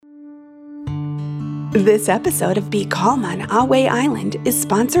This episode of Be Calm on Ahway Island is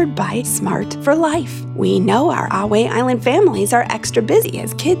sponsored by Smart for Life. We know our Ahway Island families are extra busy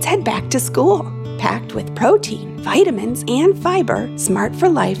as kids head back to school. Packed with protein, vitamins, and fiber, Smart for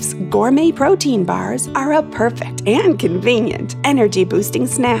Life's gourmet protein bars are a perfect and convenient energy-boosting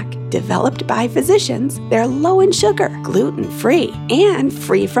snack. Developed by physicians, they're low in sugar, gluten-free, and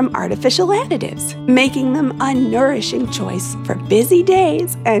free from artificial additives, making them a nourishing choice for busy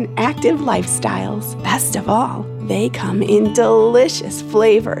days and active lifestyles. Best of all, they come in delicious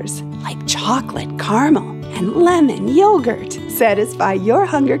flavors like chocolate caramel and lemon yogurt. Satisfy your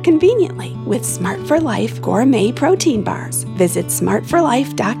hunger conveniently with Smart for Life gourmet protein bars. Visit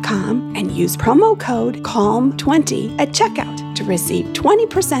smartforlife.com and use promo code CALM20 at checkout to receive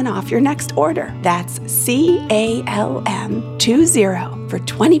 20% off your next order. That's CALM20 for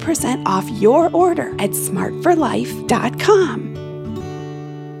 20% off your order at smartforlife.com.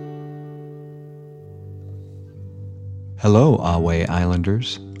 Hello, Ahway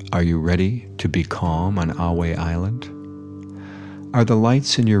Islanders. Are you ready to be calm on Ahway Island? Are the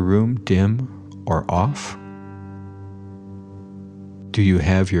lights in your room dim or off? Do you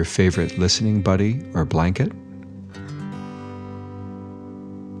have your favorite listening buddy or blanket?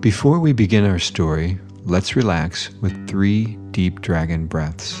 Before we begin our story, let's relax with 3 deep dragon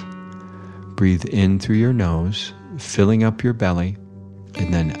breaths. Breathe in through your nose, filling up your belly,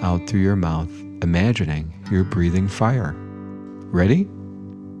 and then out through your mouth, imagining you're breathing fire. Ready?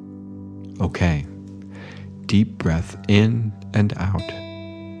 Okay. Deep breath in and out.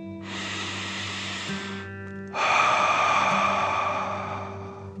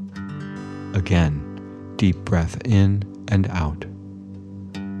 Again, deep breath in and out.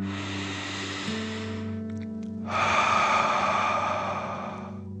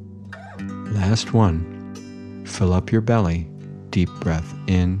 Last one. Fill up your belly. Deep breath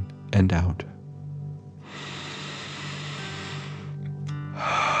in and out.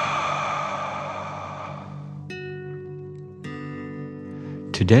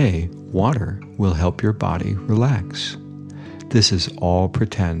 Today, water will help your body relax. This is all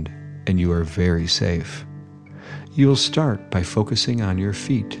pretend, and you are very safe. You'll start by focusing on your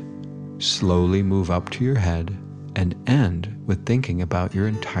feet. Slowly move up to your head and end with thinking about your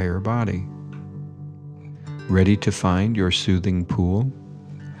entire body. Ready to find your soothing pool?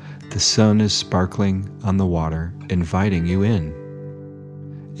 The sun is sparkling on the water, inviting you in.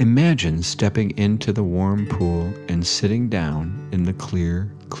 Imagine stepping into the warm pool and sitting down in the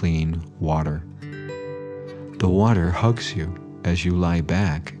clear, clean water. The water hugs you as you lie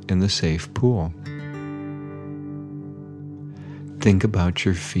back in the safe pool. Think about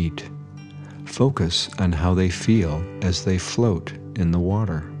your feet. Focus on how they feel as they float in the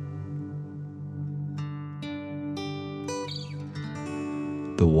water.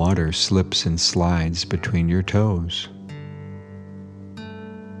 The water slips and slides between your toes.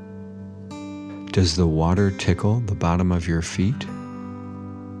 Does the water tickle the bottom of your feet?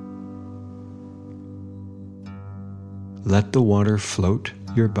 Let the water float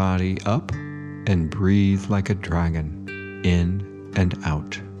your body up and breathe like a dragon, in and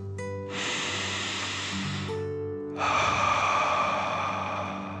out.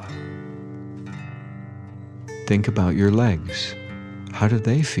 Think about your legs. How do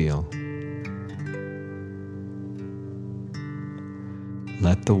they feel?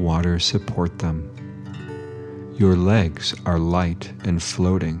 Let the water support them. Your legs are light and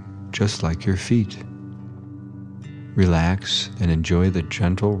floating, just like your feet. Relax and enjoy the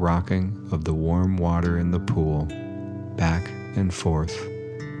gentle rocking of the warm water in the pool, back and forth,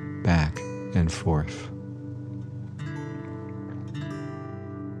 back and forth.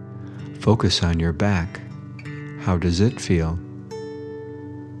 Focus on your back. How does it feel?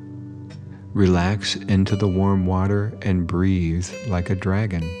 Relax into the warm water and breathe like a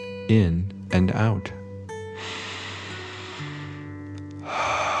dragon, in and out.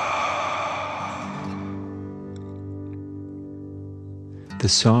 The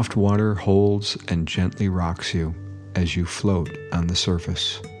soft water holds and gently rocks you as you float on the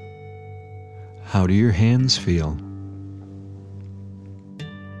surface. How do your hands feel?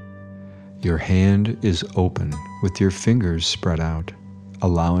 Your hand is open with your fingers spread out,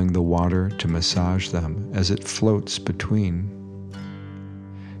 allowing the water to massage them as it floats between.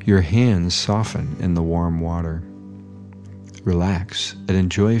 Your hands soften in the warm water. Relax and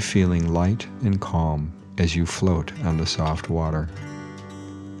enjoy feeling light and calm as you float on the soft water.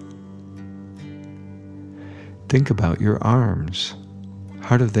 Think about your arms.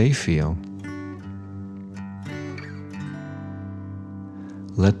 How do they feel?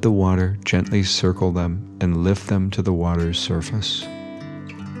 Let the water gently circle them and lift them to the water's surface.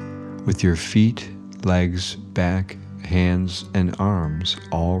 With your feet, legs, back, hands, and arms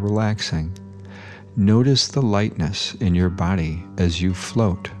all relaxing. Notice the lightness in your body as you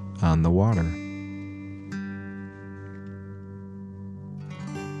float on the water.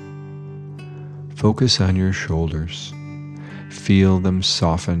 Focus on your shoulders. Feel them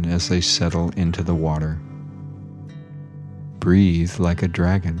soften as they settle into the water. Breathe like a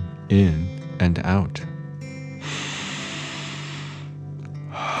dragon, in and out.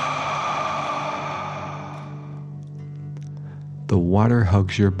 The water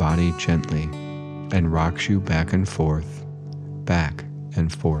hugs your body gently and rocks you back and forth, back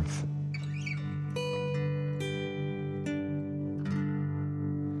and forth.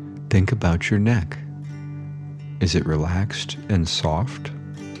 Think about your neck. Is it relaxed and soft?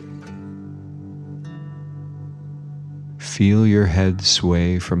 Feel your head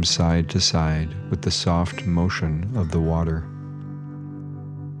sway from side to side with the soft motion of the water.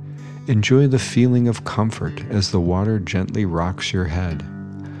 Enjoy the feeling of comfort as the water gently rocks your head,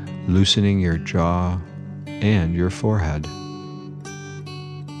 loosening your jaw and your forehead.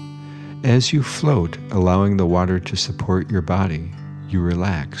 As you float, allowing the water to support your body, you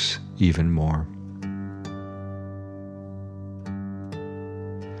relax even more.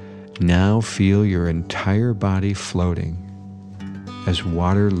 Now feel your entire body floating as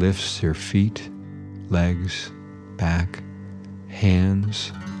water lifts your feet, legs, back,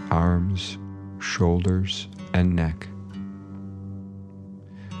 hands, arms, shoulders, and neck.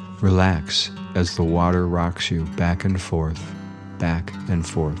 Relax as the water rocks you back and forth,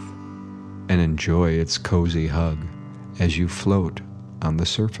 and enjoy its cozy hug as you float on the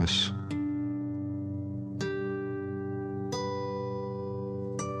surface.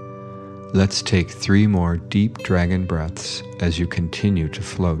 Let's take 3 more deep dragon breaths as you continue to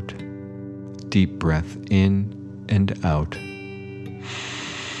float. Deep breath in and out.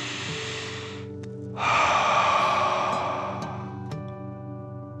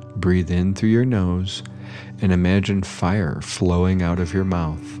 Breathe in through your nose and imagine fire flowing out of your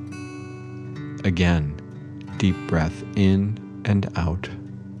mouth. Again, deep breath in and out.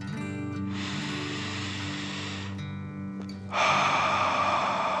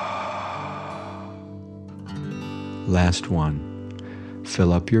 Last one.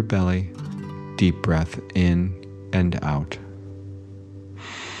 Fill up your belly. Deep breath in and out.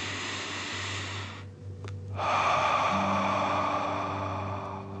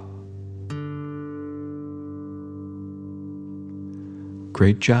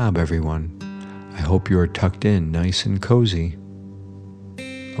 Great job, everyone. I hope you are tucked in nice and cozy.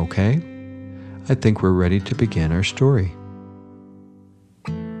 Okay? I think we're ready to begin our story.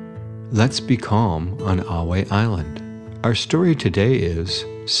 Let's be calm on Ahway Island. Our story today is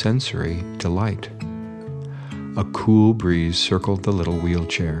Sensory Delight. A cool breeze circled the little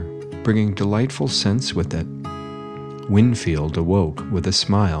wheelchair, bringing delightful scents with it. Winfield awoke with a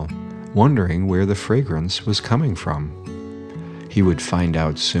smile, wondering where the fragrance was coming from. He would find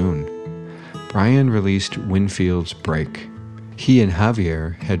out soon. Brian released Winfield's brake. He and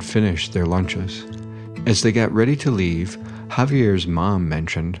Javier had finished their lunches. As they got ready to leave, Javier's mom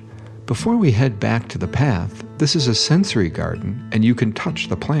mentioned, "Before we head back to the path, this is a sensory garden and you can touch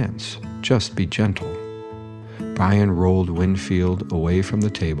the plants. Just be gentle." Brian rolled Winfield away from the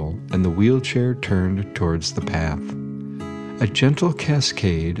table and the wheelchair turned towards the path. A gentle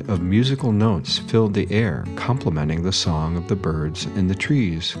cascade of musical notes filled the air, complementing the song of the birds in the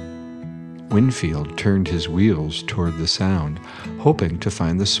trees. Winfield turned his wheels toward the sound, hoping to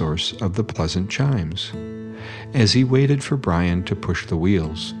find the source of the pleasant chimes. As he waited for Brian to push the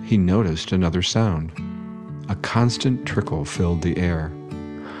wheels, he noticed another sound. A constant trickle filled the air.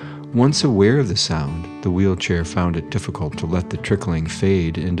 Once aware of the sound, the wheelchair found it difficult to let the trickling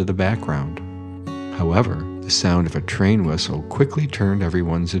fade into the background. However, the sound of a train whistle quickly turned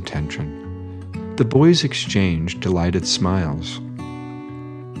everyone's attention. The boys exchanged delighted smiles.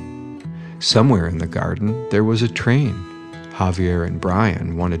 Somewhere in the garden, there was a train. Javier and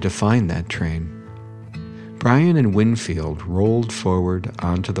Brian wanted to find that train. Brian and Winfield rolled forward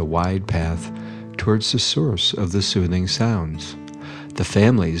onto the wide path towards the source of the soothing sounds. The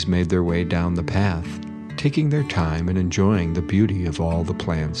families made their way down the path, taking their time and enjoying the beauty of all the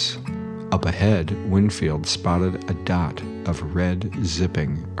plants. Up ahead, Winfield spotted a dot of red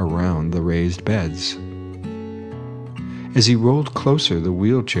zipping around the raised beds. As he rolled closer, the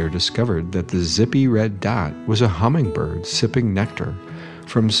wheelchair discovered that the zippy red dot was a hummingbird sipping nectar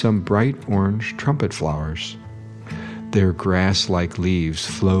from some bright orange trumpet flowers. Their grass-like leaves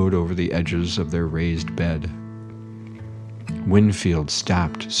flowed over the edges of their raised bed. Winfield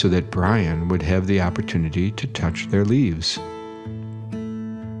stopped so that Brian would have the opportunity to touch their leaves.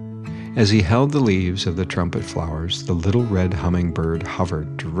 As he held the leaves of the trumpet flowers, the little red hummingbird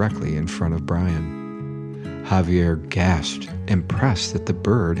hovered directly in front of Brian. Javier gasped, impressed that the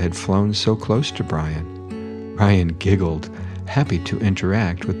bird had flown so close to Brian. Brian giggled, happy to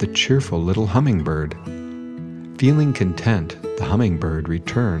interact with the cheerful little hummingbird. Feeling content, the hummingbird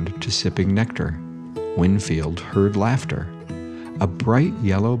returned to sipping nectar. Winfield heard laughter. A bright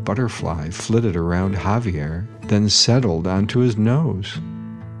yellow butterfly flitted around Javier, then settled onto his nose.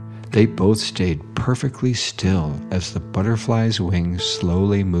 They both stayed perfectly still as the butterfly's wings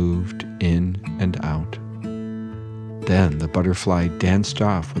slowly moved in and out. Then the butterfly danced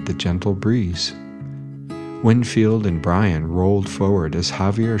off with the gentle breeze. Winfield and Brian rolled forward as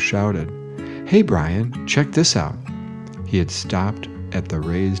Javier shouted, "Hey Brian, check this out." He had stopped at the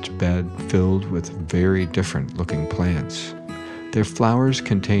raised bed filled with very different looking plants. Their flowers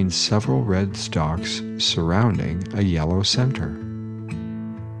contained several red stalks surrounding a yellow center.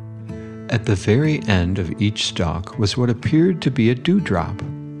 At the very end of each stalk was what appeared to be a dewdrop.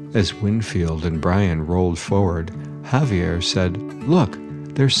 As Winfield and Brian rolled forward, Javier said, "Look,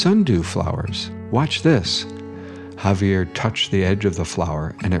 they're sundew flowers. Watch this." Javier touched the edge of the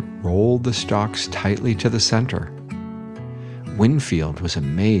flower and it rolled the stalks tightly to the center. Winfield was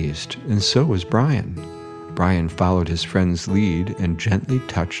amazed, and so was Brian. Brian followed his friend's lead and gently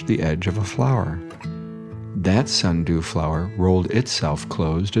touched the edge of a flower. That sundew flower rolled itself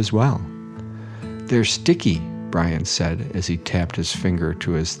closed as well. "They're sticky," Brian said as he tapped his finger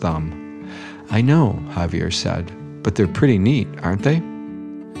to his thumb. "I know," Javier said, "but they're pretty neat, aren't they?"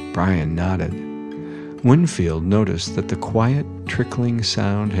 Brian nodded. Winfield noticed that the quiet, trickling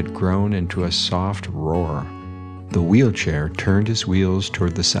sound had grown into a soft roar. The wheelchair turned his wheels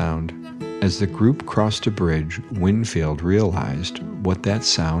toward the sound. As the group crossed a bridge, Winfield realized what that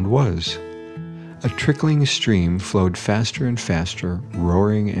sound was. A trickling stream flowed faster and faster,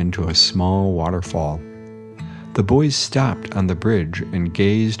 roaring into a small waterfall. The boys stopped on the bridge and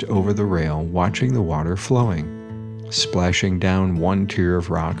gazed over the rail, watching the water flowing, splashing down one tier of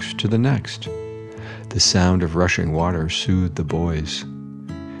rocks to the next. The sound of rushing water soothed the boys.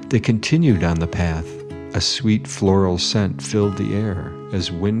 They continued on the path. A sweet floral scent filled the air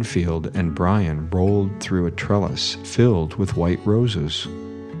as Winfield and Brian rolled through a trellis filled with white roses.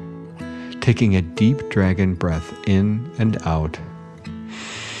 Taking a deep dragon breath in and out,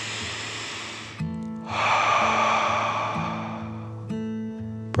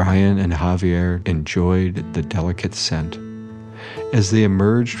 Brian and Javier enjoyed the delicate scent. As they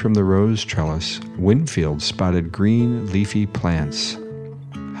emerged from the rose trellis, Winfield spotted green leafy plants.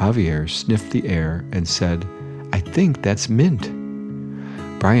 Javier sniffed the air and said, "I think that's mint."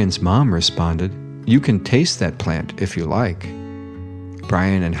 Brian's mom responded, "You can taste that plant if you like."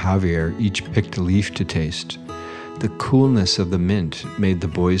 Brian and Javier each picked a leaf to taste. The coolness of the mint made the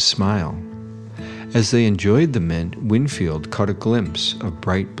boys smile. As they enjoyed the mint, Winfield caught a glimpse of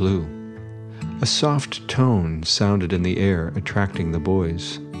bright blue. A soft tone sounded in the air, attracting the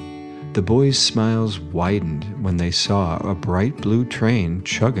boys. The boys' smiles widened when they saw a bright blue train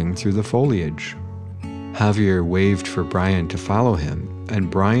chugging through the foliage. Javier waved for Brian to follow him,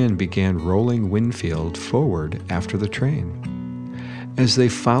 and Brian began rolling Winfield forward after the train. As they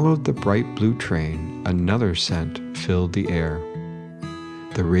followed the bright blue train, another scent filled the air.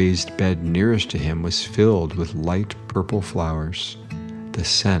 The raised bed nearest to him was filled with light purple flowers. The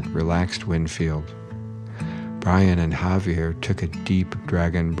scent relaxed Winfield. Brian and Javier took a deep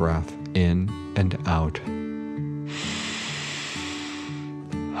dragon breath in and out.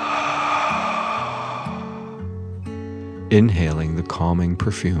 Inhaling the calming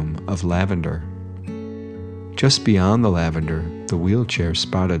perfume of lavender. Just beyond the lavender, the wheelchair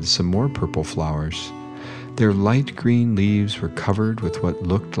spotted some more purple flowers. Their light green leaves were covered with what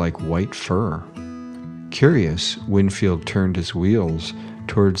looked like white fur. Curious, Winfield turned his wheels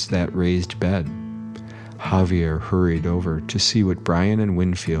towards that raised bed. Javier hurried over to see what Brian and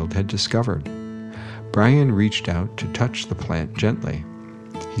Winfield had discovered. Brian reached out to touch the plant gently.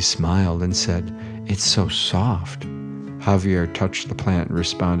 He smiled and said, "It's so soft." Javier touched the plant and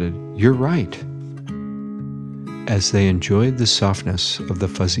responded, "You're right." As they enjoyed the softness of the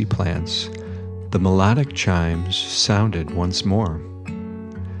fuzzy plants, the melodic chimes sounded once more.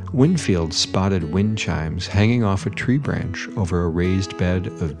 Winfield spotted wind chimes hanging off a tree branch over a raised bed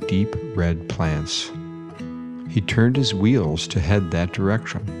of deep red plants. He turned his wheels to head that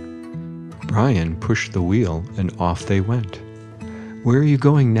direction. Brian pushed the wheel and off they went. "Where are you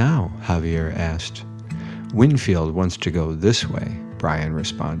going now?" Javier asked. "Winfield wants to go this way," Brian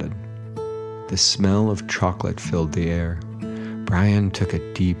responded. The smell of chocolate filled the air. Brian took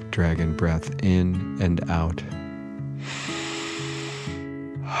a deep dragon breath in and out.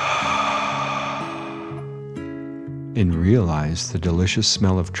 and realized the delicious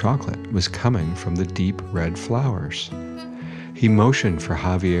smell of chocolate was coming from the deep red flowers. He motioned for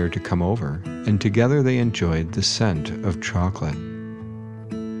Javier to come over, and together they enjoyed the scent of chocolate.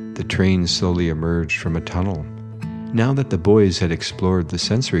 The train slowly emerged from a tunnel. Now that the boys had explored the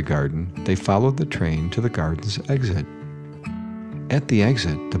sensory garden, they followed the train to the garden's exit. At the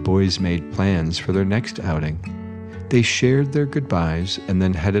exit, the boys made plans for their next outing. They shared their goodbyes and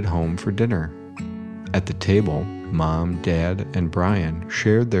then headed home for dinner. At the table, Mom, Dad, and Brian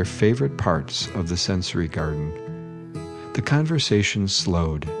shared their favorite parts of the sensory garden. The conversation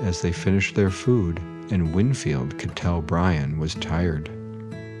slowed as they finished their food, and Winfield could tell Brian was tired.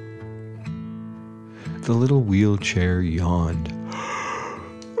 The little wheelchair yawned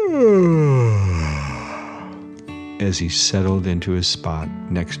as he settled into his spot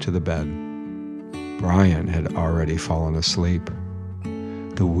next to the bed. Brian had already fallen asleep.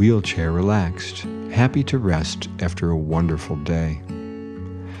 The wheelchair relaxed, happy to rest after a wonderful day.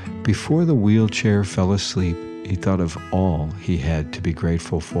 Before the wheelchair fell asleep, he thought of all he had to be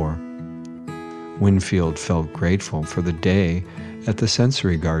grateful for. Winfield felt grateful for the day at the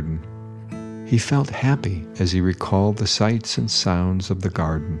sensory garden. He felt happy as he recalled the sights and sounds of the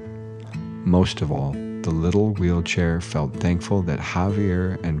garden. Most of all, the little wheelchair felt thankful that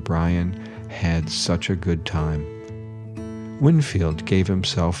Javier and Brian had such a good time. Winfield gave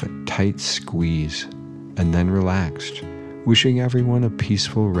himself a tight squeeze and then relaxed, wishing everyone a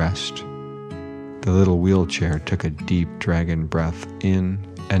peaceful rest. The little wheelchair took a deep dragon breath in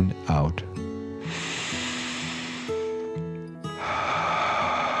and out.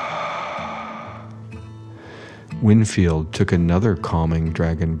 Winfield took another calming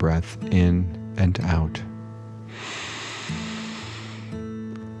dragon breath in and out.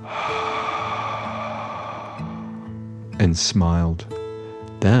 And smiled.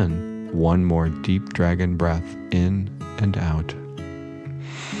 Then one more deep dragon breath in and out.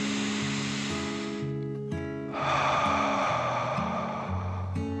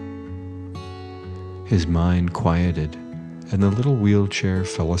 His mind quieted, and the little wheelchair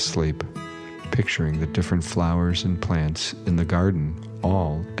fell asleep, picturing the different flowers and plants in the garden,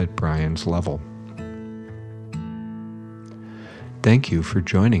 all at Brian's level. Thank you for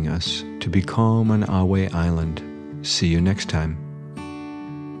joining us to be calm on Ahway Island. See you next time.